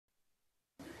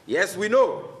Yes, we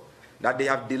know that they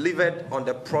have delivered on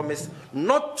the promise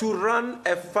not to run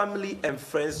a family and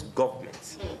friends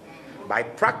government by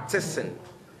practicing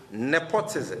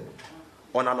nepotism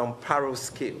on an unparalleled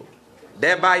scale,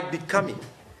 thereby becoming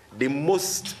the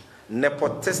most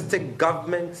nepotistic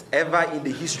government ever in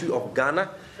the history of Ghana,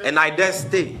 and I dare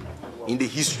say, in the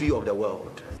history of the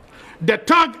world. The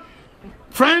tag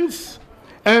friends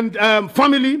and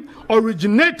family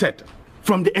originated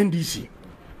from the NDC.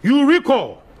 You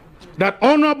recall that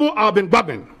Honorable Alvin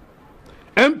Gbagban,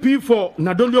 MP for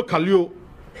Nadolio Kalio,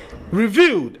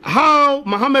 revealed how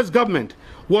Mohammed's government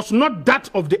was not that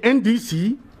of the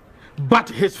NDC, but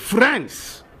his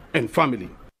friends and family.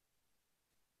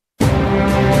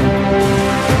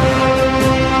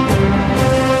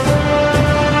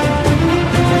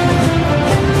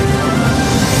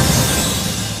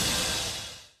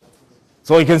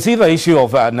 So you can see the issue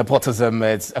of nepotism.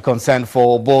 It's a concern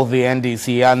for both the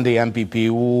NDC and the MPP,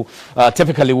 who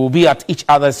typically will be at each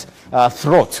other's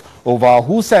throat over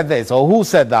who said this or who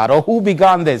said that or who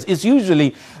began this. It's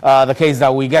usually the case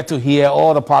that we get to hear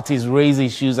all the parties raise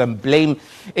issues and blame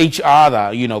each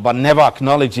other, you know, but never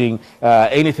acknowledging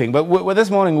anything. But with this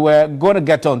morning, we're going to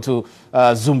get on to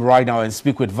Zoom right now and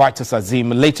speak with Vitus Azim.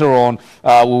 Later on,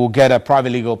 we will get a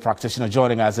private legal practitioner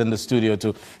joining us in the studio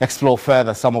to explore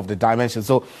further some of the dimensions.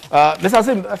 So, Mr.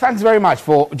 Azim, thanks very much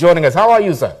for joining us. How are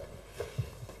you, sir?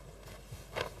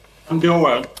 I'm doing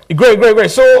well.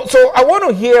 Great. So I want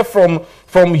to hear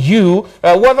from you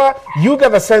whether you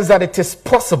get the sense that it is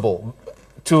possible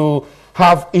to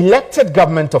have elected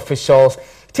government officials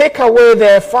take away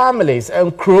their families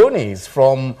and cronies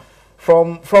from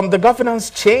the governance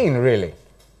chain, really.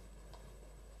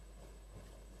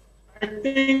 I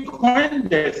think when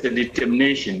there's a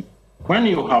determination, when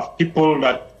you have people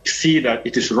that see that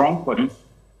it is wrong for them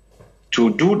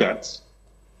to do that,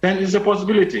 then it's a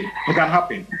possibility. It can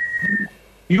happen.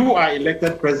 You are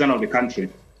elected president of the country.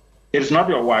 It is not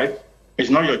your wife.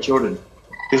 It's not your children.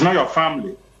 It's not your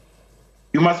family.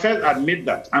 You must first admit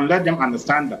that and let them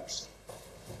understand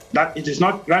that it is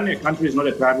not, running a country is not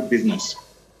a private business.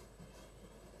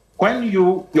 When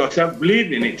you yourself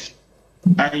believe in it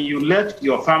and you let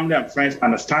your family and friends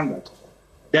understand that,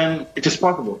 then it is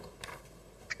possible.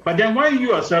 But then when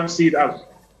you yourself see it as,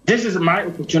 this is my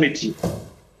opportunity,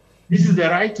 this is the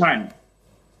right time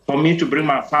for me to bring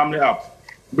my family up,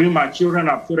 bring my children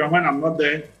up, so that when I'm not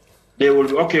there, they will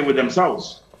be okay with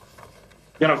themselves.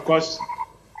 Then, of course,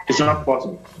 it's not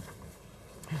possible.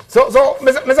 So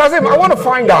Mr. Azim, I want to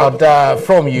find out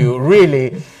from you,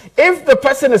 really, if the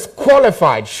person is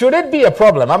qualified, should it be a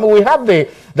problem? I mean, we have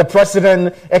the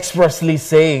president expressly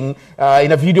saying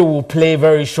in a video we'll play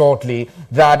very shortly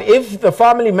that if the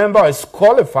family member is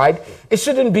qualified, it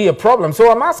shouldn't be a problem.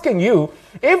 So I'm asking you,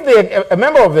 if a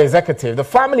member of the executive, the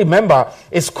family member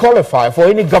is qualified for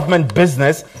any government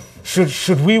business,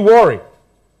 should we worry?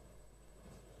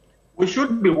 We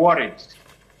should be worried.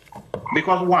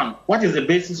 Because one, what is the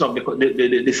basis of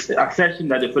the assertion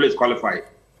that the fellow is qualified?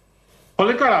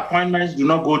 Political appointments do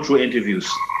not go through interviews.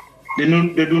 They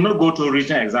do not go to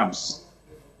written exams.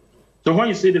 So when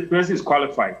you say the person is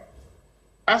qualified,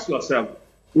 ask yourself,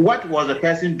 what was the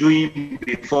person doing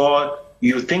before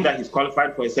you think that he's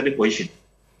qualified for a certain position?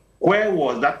 Where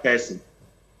was that person?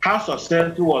 How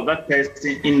successful was that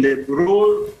person in the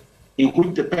role in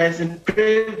which the person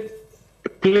played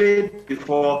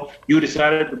before you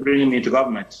decided to bring him into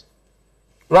government?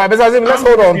 Right, Mr. Azim, let's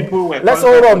hold on. Let's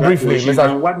hold on briefly,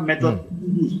 Mr. What method?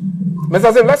 Mr.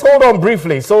 Azim, let's hold on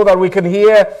briefly so that we can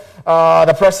hear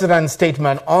the president's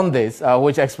statement on this,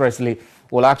 which expressly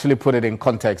will actually put it in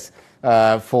context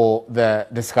for the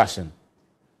discussion.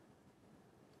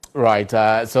 Right,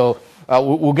 so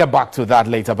we'll get back to that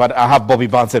later, but I have Bobby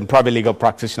Banton, private legal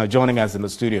practitioner, joining us in the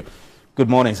studio. Good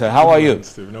morning, sir. How are you?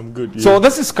 Stephen, I'm good. So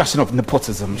this discussion of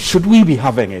nepotism, should we be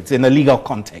having it in a legal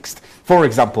context? For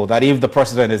example, that if the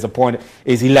president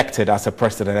is elected as a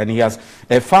president and he has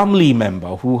a family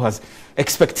member who has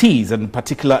expertise in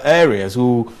particular areas,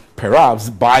 who perhaps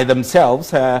by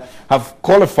themselves have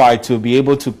qualified to be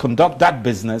able to conduct that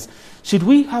business, should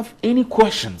we have any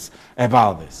questions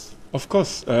about this? Of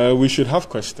course, we should have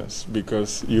questions,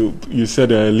 because you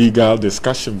said a legal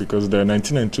discussion, because the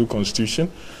 1992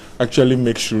 Constitution actually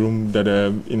makes room that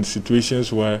in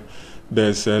situations where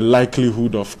there's a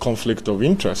likelihood of conflict of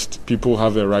interest, people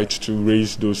have a right to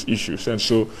raise those issues. And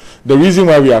so the reason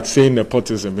why we are saying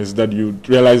nepotism is that you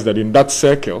realize that in that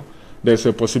circle, there's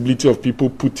a possibility of people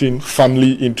putting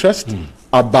family interest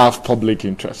above public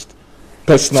interest,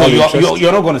 personal interest.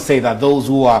 You're not going to say that those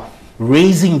who are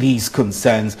raising these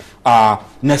concerns are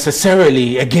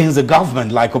necessarily against the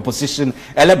government, like opposition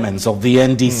elements of the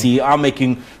NDC are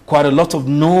making quite a lot of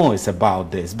noise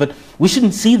about this. But we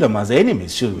shouldn't see them as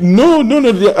enemies, should we? No.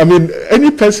 I mean,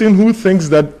 any person who thinks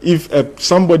that if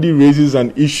somebody raises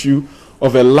an issue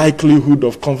of a likelihood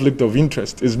of conflict of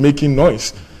interest is making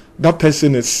noise, that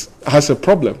person has a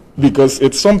problem, because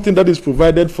it's something that is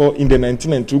provided for in the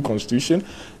 1992 Constitution.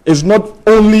 It's not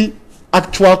only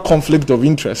actual conflict of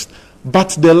interest,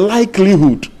 but the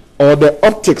likelihood or the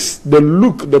optics, the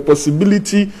look, the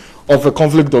possibility of a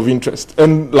conflict of interest.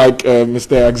 And like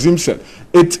Mr. Axim said,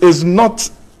 it is not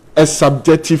a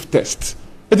subjective test.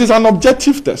 It is an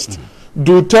objective test.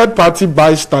 Do third-party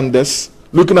bystanders,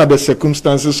 looking at the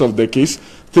circumstances of the case,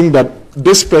 think that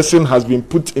this person has been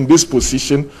put in this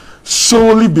position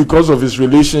solely because of his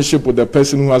relationship with the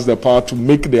person who has the power to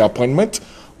make the appointment?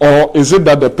 Or is it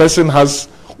that the person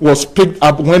was picked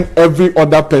up when every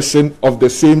other person of the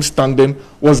same standing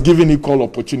was given equal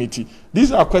opportunity?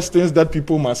 These are questions that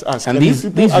people must ask. And these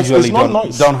usually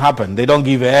don't happen. They don't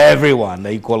give everyone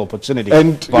the equal opportunity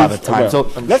by the time.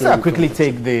 So let's quickly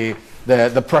take the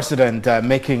president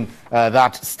making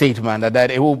that statement that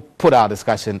it will put our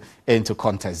discussion into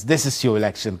context. This is your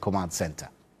election command center.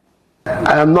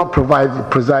 I am not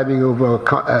presiding over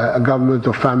a government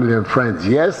of family and friends.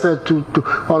 Yes, there are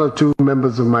one or two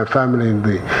members of my family in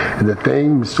the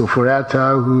thing. Mr.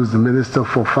 Furiata, who is the Minister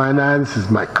for Finance, is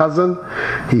my cousin.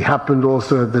 He happened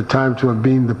also at the time to have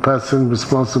been the person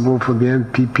responsible for the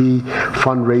NPP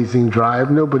fundraising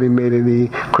drive. Nobody made any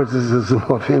criticism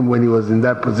of him when he was in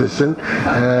that position.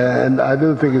 And I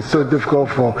don't think it's so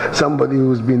difficult for somebody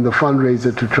who's been the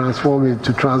fundraiser to transform it,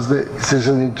 to translate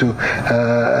decision into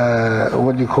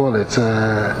what do you call it,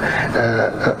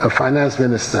 a finance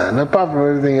minister. And apart from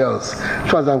everything else, as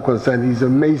far as I'm concerned, he's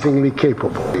amazingly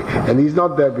capable. And he's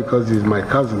not there because he's my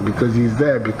cousin, because he's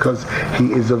there because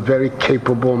he is a very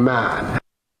capable man.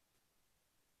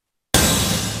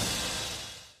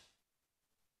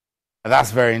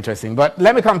 That's very interesting. But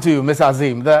let me come to you, Ms.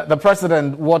 Azim. The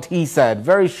president, what he said,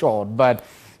 very short, but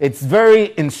it's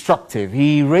very instructive.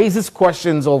 He raises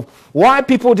questions of why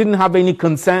people didn't have any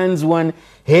concerns when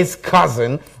his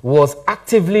cousin was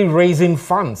actively raising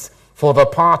funds for the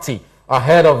party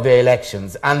ahead of the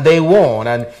elections, and they won,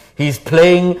 and he's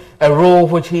playing a role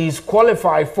which he's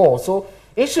qualified for. So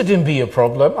it shouldn't be a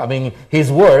problem. I mean,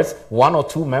 his words, one or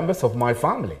two members of my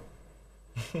family.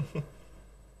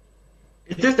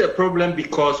 It is a problem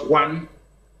because, one,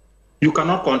 you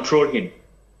cannot control him.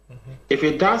 If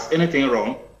he does anything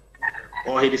wrong,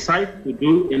 or he decides to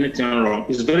do anything wrong,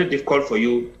 it's very difficult for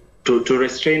you to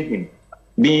restrain him,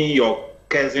 being your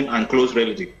cousin and close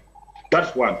relative.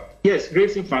 That's one. Yes,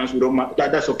 raising funds,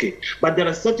 that's okay. But there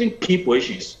are certain key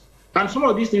positions. And some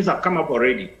of these things have come up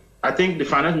already. I think the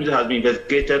finance minister has been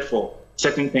investigated for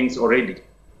certain things already,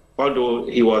 although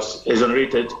he was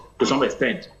exonerated to some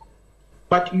extent.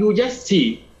 But you just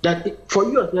see that for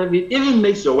you, it even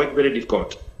makes your work very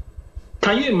difficult.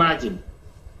 Can you imagine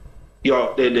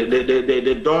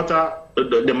the daughter,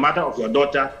 the mother of your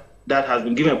daughter that has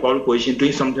been given a public position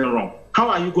doing something wrong? How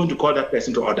are you going to call that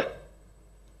person to order?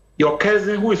 Your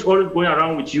cousin who is always going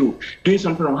around with you doing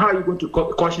something wrong, how are you going to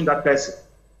caution that person?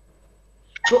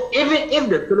 So even if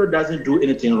the fellow doesn't do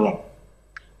anything wrong,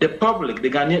 the public,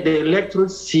 the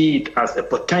electorate see it as a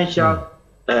potential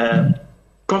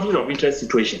conflict of interest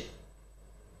situation.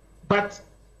 But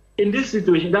in this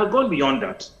situation, they're going beyond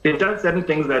that. They've done certain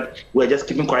things that we're just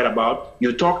keeping quiet about.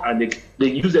 You talk and they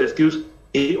use the excuse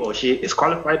he or she is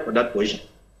qualified for that position.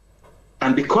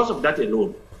 And because of that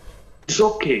alone, it's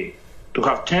okay to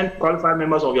have 10 qualified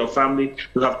members of your family,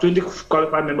 to have 20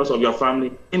 qualified members of your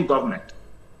family in government.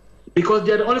 Because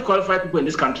they're the only qualified people in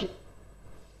this country.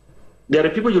 They're the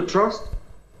people you trust,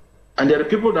 and they're the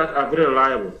people that are very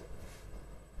reliable.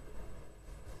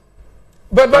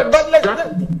 But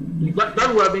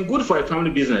that would have been good for a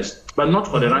family business, but not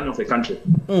for the running of a country.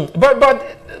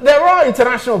 But there are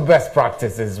international best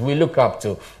practices we look up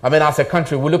to. I mean, as a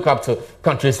country, we look up to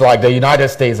countries like the United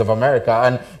States of America,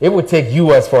 and it would take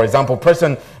U.S., for example.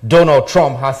 President Donald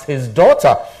Trump has his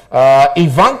daughter,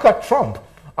 Ivanka Trump,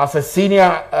 as a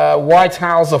senior White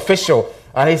House official,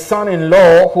 and his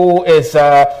son-in-law, who is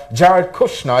Jared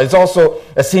Kushner, is also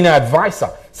a senior advisor.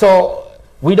 So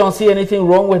we don't see anything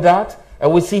wrong with that.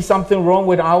 And we see something wrong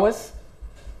with ours?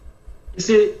 You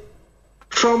see,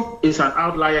 Trump is an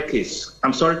outlier case.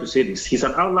 I'm sorry to say this. He's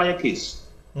an outlier case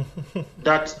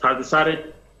that has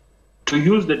decided to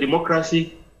use the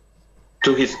democracy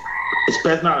to his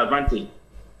personal advantage.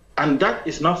 And that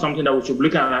is not something that we should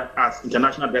look at as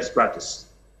international best practice.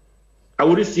 I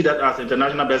wouldn't see that as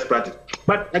international best practice.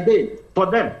 But again, for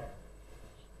them,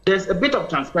 there's a bit of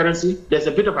transparency, there's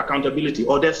a bit of accountability,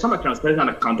 or there's some transparency and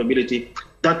accountability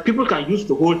that people can use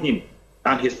to hold him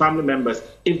and his family members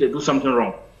if they do something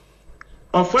wrong.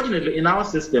 Unfortunately, in our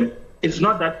system, it's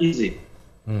not that easy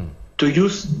to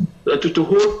use to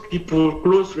hold people,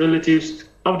 close relatives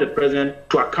of the president,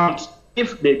 to account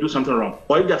if they do something wrong,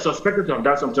 or if they're suspected to have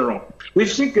done something wrong.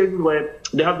 We've seen cases where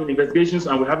there have been investigations,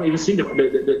 and we haven't even seen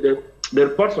the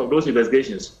reports of those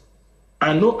investigations,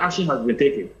 and no action has been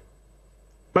taken.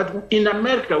 But in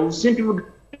America, we've seen people,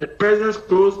 the president's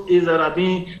close aides that are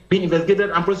being investigated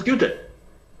and prosecuted.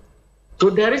 So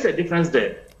there is a difference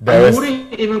there. We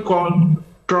wouldn't even call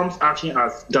Trump's action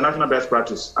as international best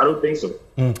practice. I don't think so.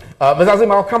 Ms.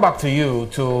 Azim, I'll come back to you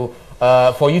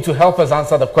for you to help us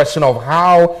answer the question of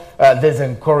how this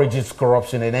encourages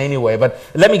corruption in any way. But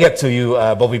let me get to you,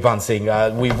 Bobby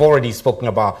Bansing. We've already spoken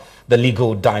about the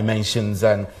legal dimensions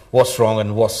and what's wrong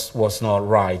and what's not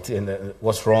right,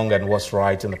 what's wrong and what's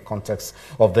right in the context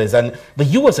of this. And the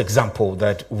U.S. example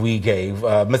that we gave,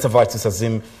 Mr. Vice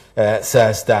Azim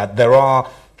says that there are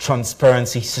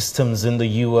transparency systems in the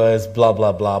U.S., blah,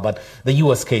 blah, blah, but the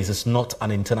U.S. case is not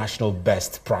an international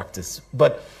best practice.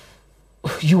 But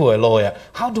you are a lawyer.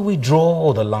 How do we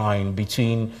draw the line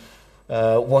between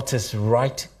what is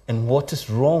right and what is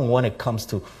wrong when it comes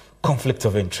to conflict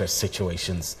of interest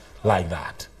situations like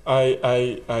that?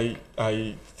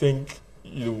 I think,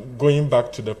 going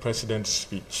back to the president's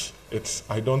speech,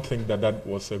 I don't think that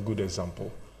was a good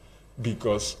example,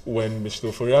 because when Mr.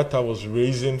 Ofori-Atta was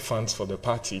raising funds for the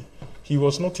party, he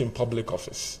was not in public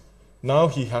office. Now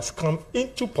he has come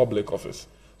into public office.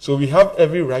 So we have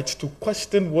every right to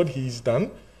question what he's done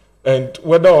and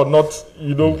whether or not,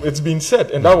 it's been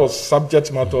said. And that was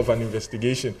subject matter of an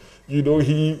investigation.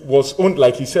 He was owned,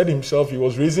 like he said himself, he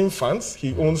was raising funds.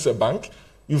 He owns a bank.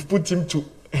 You've put him to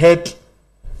head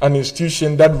an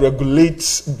institution that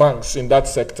regulates banks in that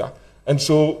sector. And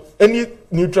so any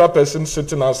neutral person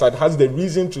sitting outside has the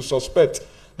reason to suspect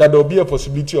that there will be a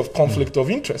possibility of conflict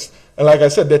of interest. And like I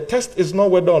said, the test is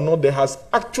not whether or not there has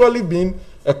actually been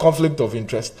a conflict of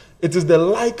interest. It is the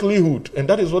likelihood, and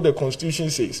that is what the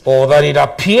Constitution says. Or that it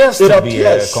appears to be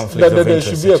a conflict of interest. There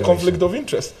should be a conflict of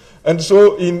interest. And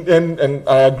so, and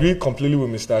I agree completely with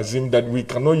Mr. Azim that we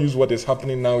cannot use what is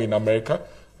happening now in America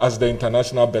as the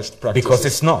international best practice. Because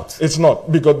it's not. It's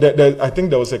not. Because I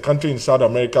think there was a country in South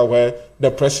America where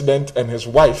the president and his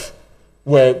wife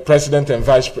were president and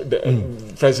vice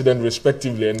president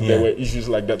respectively, and there were issues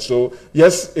like that. So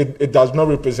yes, it does not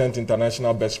represent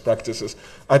international best practices.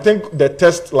 I think the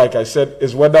test, like I said,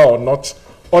 is whether or not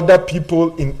other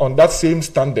people on that same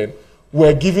standing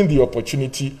were given the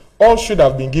opportunity, or should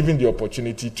have been given the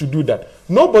opportunity to do that.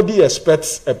 Nobody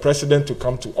expects a president to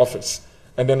come to office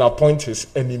and then appoint his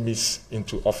enemies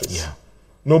into office. Yeah.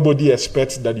 Nobody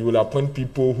expects that you will appoint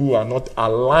people who are not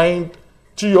aligned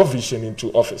to your vision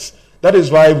into office. That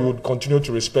is why we would continue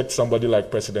to respect somebody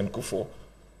like President Kufuor.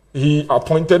 He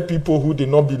appointed people who did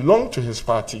not belong to his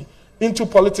party into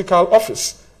political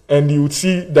office. And you would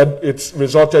see that it's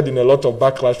resulted in a lot of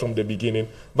backlash from the beginning.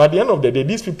 But at the end of the day,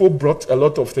 these people brought a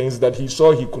lot of things that he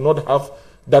saw he could not have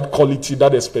that quality,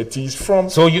 that expertise from.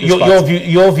 So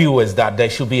your view is that there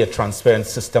should be a transparent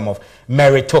system of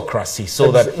meritocracy,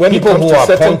 so that when people who are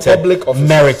appointed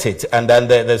merit it, and then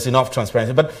there's enough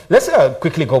transparency. But let's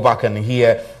quickly go back and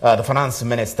hear the finance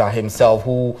minister himself,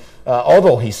 who,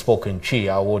 although he spoke in Chi,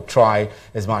 I would try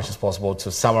as much as possible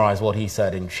to summarize what he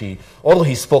said in Chi. Although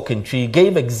he spoke in Chi,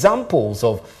 gave examples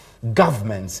of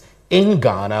governments in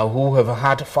Ghana who have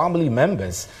had family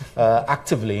members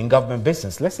actively in government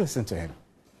business. Let's listen to him.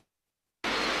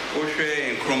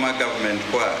 Government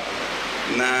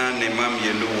na nemam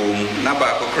yelu na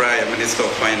ba ko cry Minister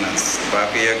of Finance ba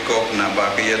ko ye governor ba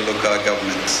ko ye local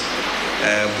government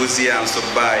buzia so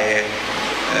bae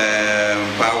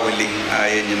Paweli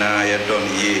aye nyina ye don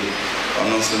ye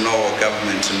ono so no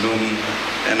government num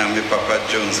and me Papa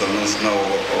Jones ono so no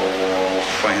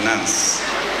finance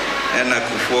and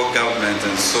Kufuor government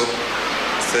and so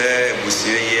say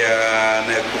busia ya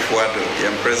na Kufuor ya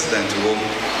president wo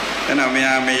and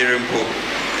me yerimpo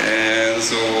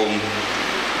so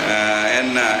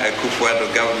and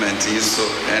Kufuor government is so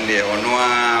and the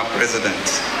Onua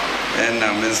president and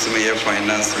Minister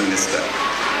finance minister.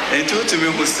 And to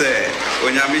me who say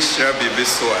Onyamishra Bibi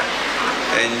Soa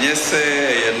and yes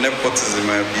nepotism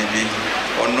Bibi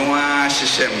Onua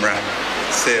Shishemra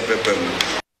say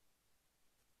Bebem.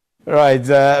 Right,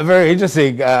 very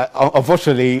interesting.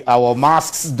 Unfortunately, our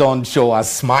masks don't show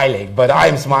us smiling, but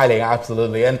I'm smiling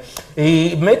absolutely. And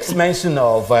he makes mention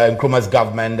of Nkrumah's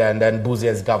government and then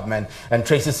Buzia's government and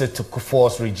traces it to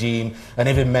Kufuor's regime, and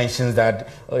even mentions that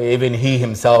even he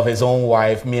himself, his own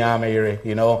wife, Mia Meire,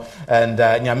 you know, and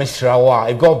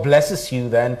Nyamishrawa. If God blesses you,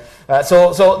 then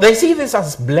so they see this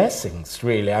as blessings,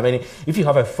 really. I mean, if you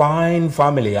have a fine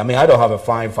family, I mean, I don't have a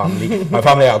fine family. My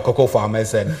family are cocoa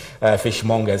farmers and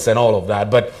fishmongers and all of that,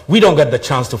 but we don't get the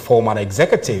chance to form an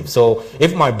executive. So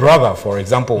if my brother, for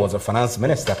example, was a finance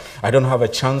minister, I don't have a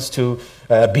chance to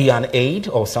be an aide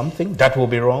or something. That will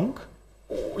be wrong.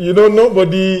 You know,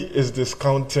 nobody is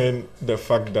discounting the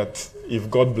fact that if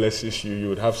God blesses you, you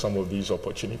would have some of these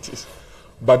opportunities.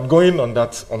 But going on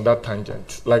that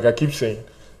tangent, like I keep saying,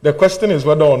 the question is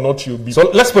whether or not you'll be... So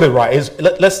let's put it right.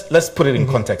 Let's put it in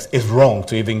context. It's wrong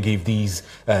to even give these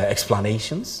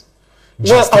explanations?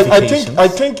 Well, I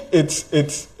think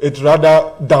it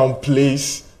rather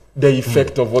downplays the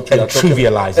effect of what we are talking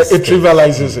about. It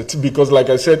trivializes it, because like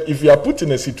I said, if you are put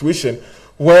in a situation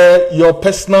where your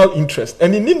personal interest,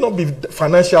 and it need not be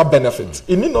financial benefit,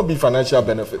 it need not be financial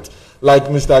benefit. Like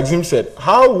Mr. Axim said,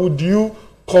 how would you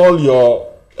call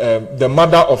your the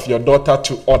mother of your daughter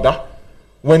to order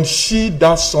when she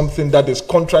does something that is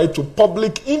contrary to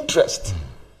public interest?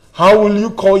 How will you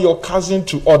call your cousin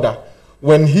to order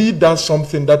when he does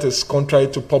something that is contrary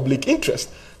to public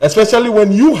interest? Especially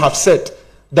when you have said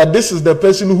that this is the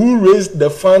person who raised the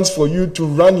funds for you to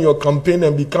run your campaign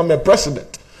and become a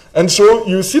president. And so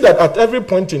you see that at every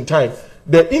point in time,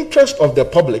 the interest of the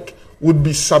public would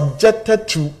be subjected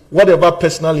to whatever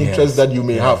personal interest that you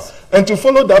may have. And to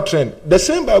follow that trend, the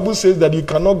same Bible says that you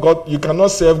cannot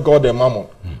serve God and mammon.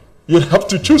 You have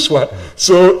to choose one.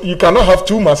 So you cannot have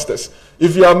two masters.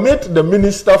 If you are made the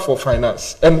minister for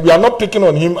finance, and we are not picking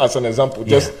on him as an example,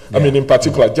 I mean in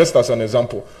particular, just as an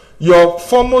example, your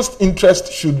foremost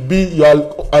interest should be,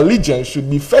 your allegiance should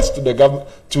be first to the government,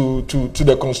 to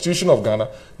the Constitution of Ghana,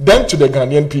 then to the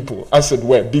Ghanaian people, as it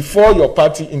were, before your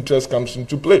party interest comes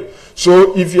into play.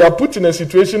 So if you are put in a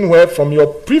situation where from your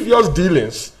previous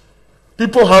dealings,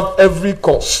 people have every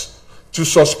cause to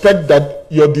suspect that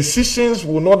your decisions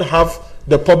will not have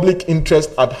the public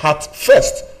interest at heart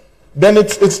first, then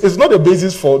it's not a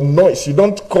basis for noise. You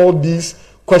don't call these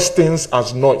questions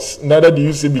as noise. Neither do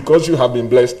you say because you have been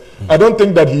blessed. I don't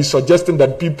think that he's suggesting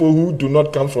that people who do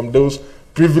not come from those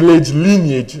privileged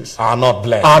lineages are not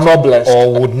blessed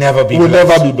or would never be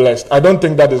blessed. I don't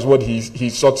think that is what he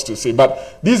sought to say.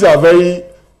 But these are very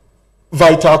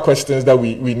vital questions that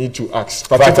we need to ask,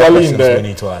 particularly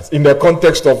in the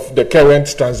context of the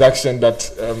current transaction that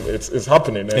is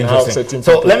happening. And how certain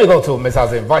so let me go to Ms.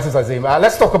 Azim, Vice Azim.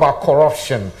 Let's talk about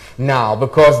corruption now,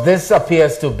 because this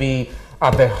appears to be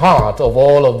at the heart of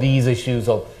all of these issues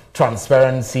of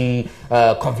transparency,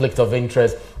 conflict of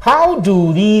interest. How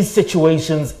do these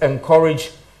situations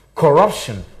encourage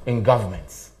corruption in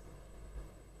governments?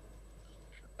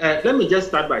 Let me just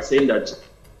start by saying that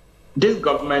this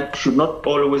government should not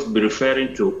always be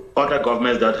referring to other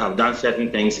governments that have done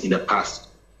certain things in the past,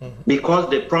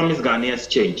 because they promised Ghanaians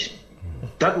change.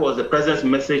 That was the president's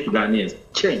message to Ghanaians,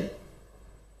 change.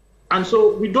 And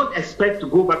so we don't expect to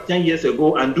go back 10 years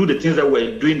ago and do the things that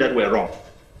we're doing that were wrong.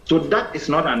 So that is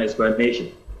not an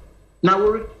explanation. Now,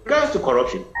 with regards to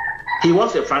corruption, he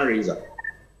was a fundraiser.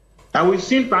 And we've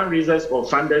seen fundraisers or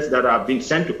funders that have been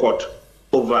sent to court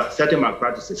over certain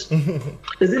malpractices.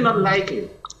 Is it not likely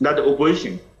that the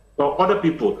opposition or other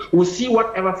people will see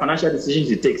whatever financial decisions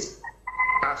he takes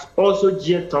as also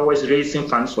geared towards raising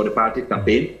funds for the party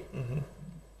campaign?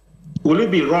 Will it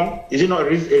be wrong? Is it not a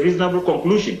reasonable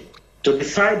conclusion to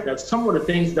decide that some of the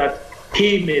things that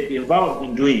he may be involved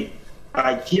in doing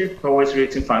are geared towards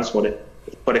raising funds for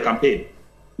the campaign?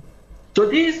 So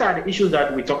these are the issues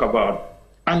that we talk about.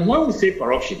 And when we say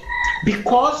corruption,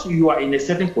 because you are in a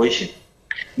certain position,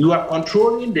 you are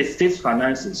controlling the state's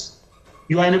finances,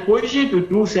 you are in a position to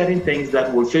do certain things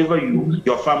that will favor you,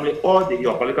 your family, or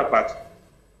your political party,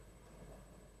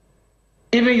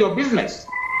 even your business.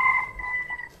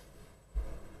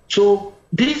 So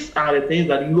these are the things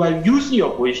that you are using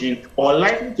your position or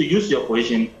likely to use your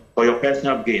position for your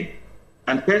personal gain.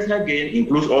 And personal gain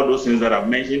includes all those things that I've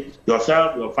mentioned: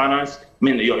 yourself, your finance,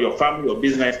 your family, your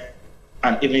business,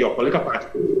 and even your political party.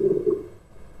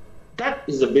 That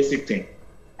is the basic thing.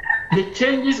 The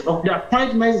changes of the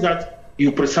appointments that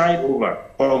you preside over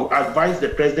or advise the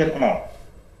president on,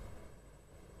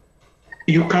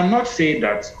 you cannot say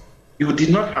that you did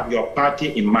not have your party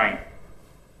in mind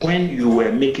when you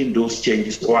were making those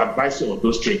changes or advising on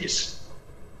those changes.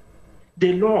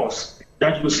 The laws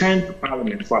that you send to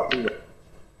Parliament for approval,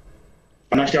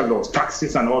 financial laws,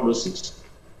 taxes, and all those things,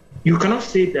 you cannot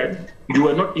say that you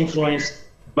were not influenced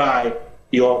by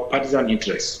your partisan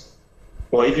interests.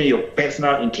 or even your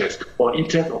personal interest or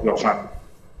interest of your family.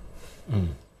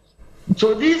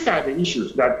 So these are the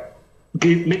issues that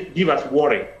give us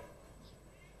worry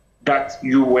that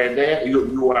you were there,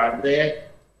 you are there.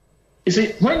 You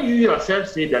see, when you yourself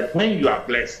say that when you are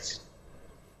blessed,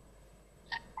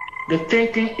 the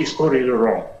thinking is already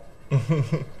wrong.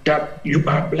 That you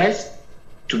are blessed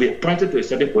to be appointed to a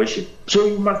certain position. So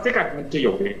you must take advantage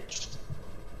of it.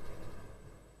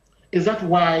 Is that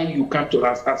why you come to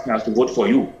us asking us to vote for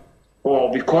you?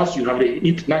 Or because you have the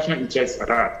international interest at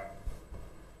heart?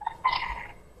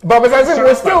 But we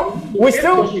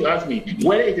still. You asked me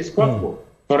whether it is possible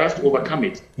for us to overcome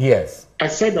it. Yes. I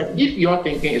said that if your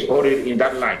thinking is already in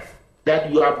that line,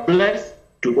 that you are blessed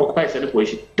to occupy a certain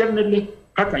position, definitely,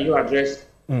 how can you address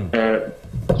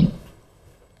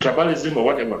tribalism or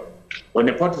whatever, or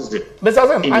nepotism? Mr.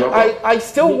 Azim, I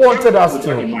still wanted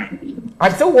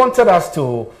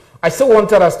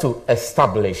us to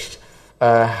establish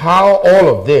how all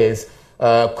of this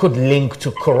could link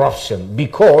to corruption,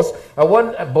 because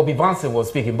when Bobby Bansing was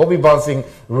speaking, Bobby Bansing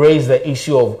raised the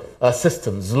issue of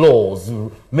systems, laws,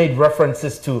 made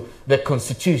references to the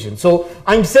Constitution. So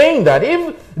I'm saying that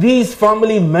if these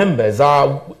family members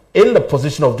are in the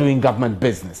position of doing government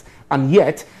business, and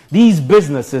yet these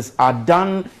businesses are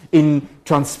done in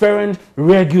transparent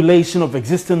regulation of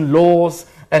existing laws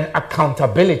and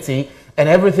accountability, and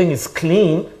everything is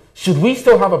clean, should we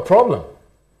still have a problem?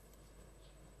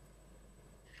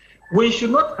 We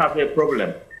should not have a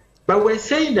problem, but we're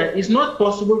saying that it's not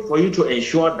possible for you to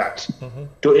ensure that,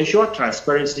 to ensure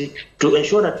transparency, to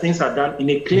ensure that things are done in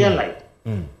a clear light,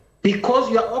 because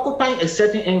you are occupying a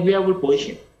certain enviable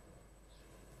position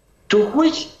to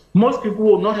which most people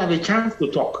will not have a chance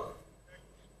to talk.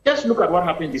 Just look at what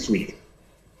happened this week.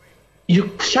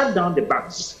 You shut down the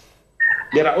banks.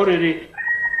 There are already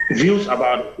views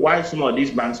about why some of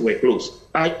these banks were closed.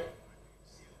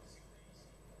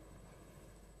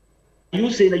 You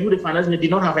say that you, the finance minister,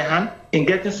 did not have a hand in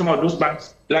getting some of those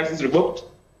banks' licenses revoked.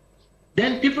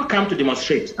 Then people come to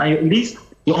demonstrate, and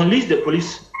you unleash the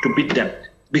police to beat them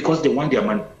because they want their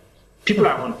money. People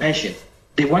are on pension.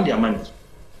 They want their money.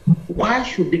 Why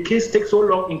should the case take so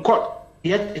long in court?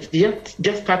 Yet it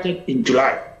just started in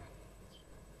July.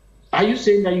 Are you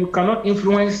saying that you cannot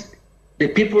influence the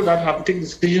people that have to take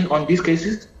decisions on these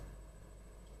cases?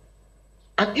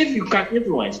 And if you can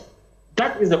influence,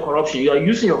 that is the corruption. You are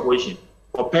using your position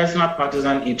for personal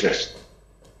partisan interest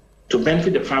to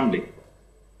benefit the family,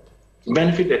 to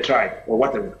benefit the tribe, or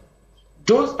whatever.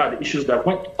 Those are the issues that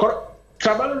when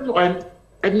tribalism and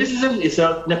ethnicism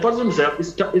itself, nepotism itself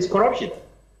is corruption.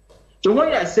 So when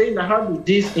you are saying that how do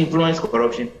these influence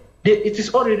corruption, it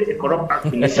is already a corrupt act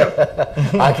in itself.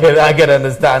 I can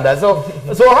understand that.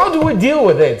 So how do we deal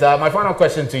with it? My final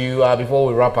question to you before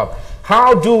we wrap up.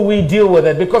 How do we deal with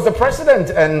it? Because the president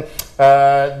and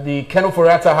the Ken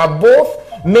Ofori-Atta have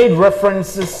both made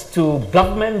references to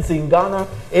governments in Ghana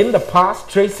in the past,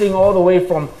 tracing all the way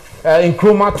from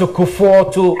Nkrumah to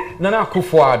Kufuor to Nana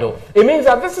Akufo-Addo. It means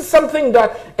that this is something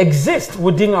that exists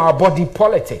within our body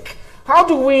politic. How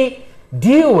do we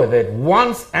deal with it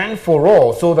once and for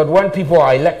all so that when people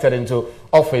are elected into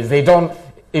office, they don't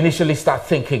initially start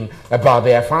thinking about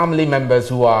their family members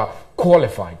who are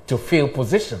qualified to fill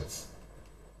positions?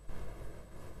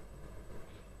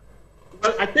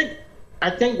 Well, I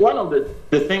think one of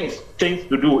the things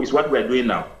to do is what we're doing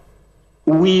now.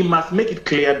 We must make it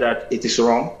clear that it is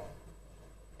wrong.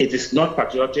 It is not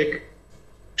patriotic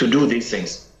to do these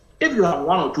things. If you have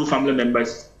one or two family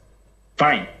members,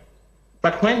 fine.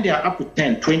 But when they are up to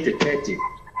 10, 20, 30,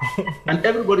 and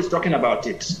everybody's talking about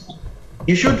it,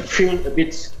 you should feel a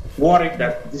bit worried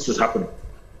that this is happening.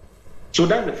 So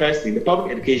that's the first thing, the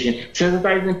public education,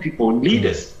 sensitizing people,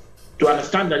 leaders, to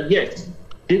understand that, yes,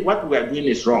 what we are doing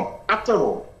is wrong. After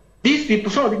all, these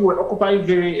people, some of them were occupying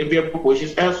very enviable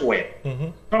positions elsewhere.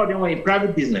 Some of them were in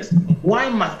private business. Why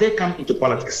must they come into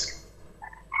politics?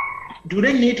 Do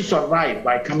they need to survive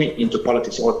by coming into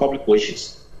politics or public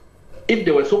positions if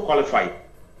they were so qualified?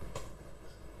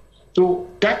 So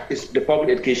that is the public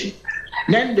education.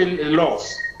 Then the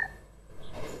laws.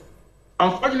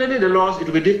 Unfortunately, the laws, it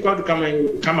will be difficult to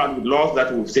come out with laws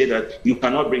that will say that you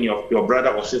cannot bring your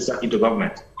brother or sister into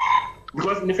government.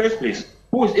 Because in the first place,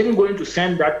 who is even going to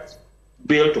send that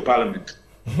bill to Parliament?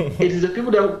 It is the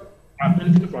people that are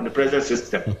benefiting from the present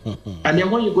system. And then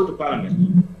when you go to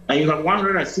Parliament, and you have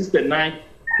 169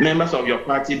 members of your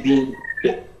party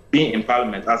being in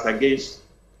Parliament as against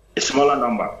a smaller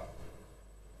number,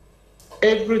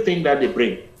 everything that they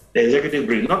bring, the executive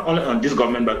bring, not only on this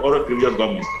government, but other previous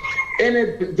governments,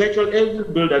 virtually every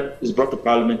bill that is brought to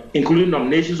Parliament, including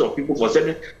nominations of people for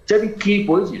certain key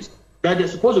positions, that they're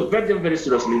supposed to vet them very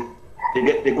seriously,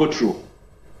 they go through.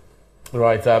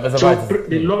 Right, Mr. So Vitus.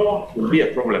 the law will be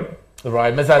a problem.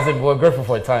 Right, Mr. Azim, we're grateful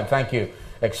for your time. Thank you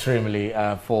extremely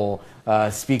for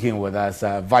speaking with us.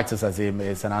 Vitus Azim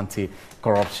is an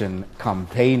anti-corruption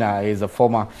campaigner. He's a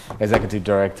former executive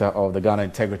director of the Ghana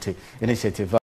Integrity Initiative.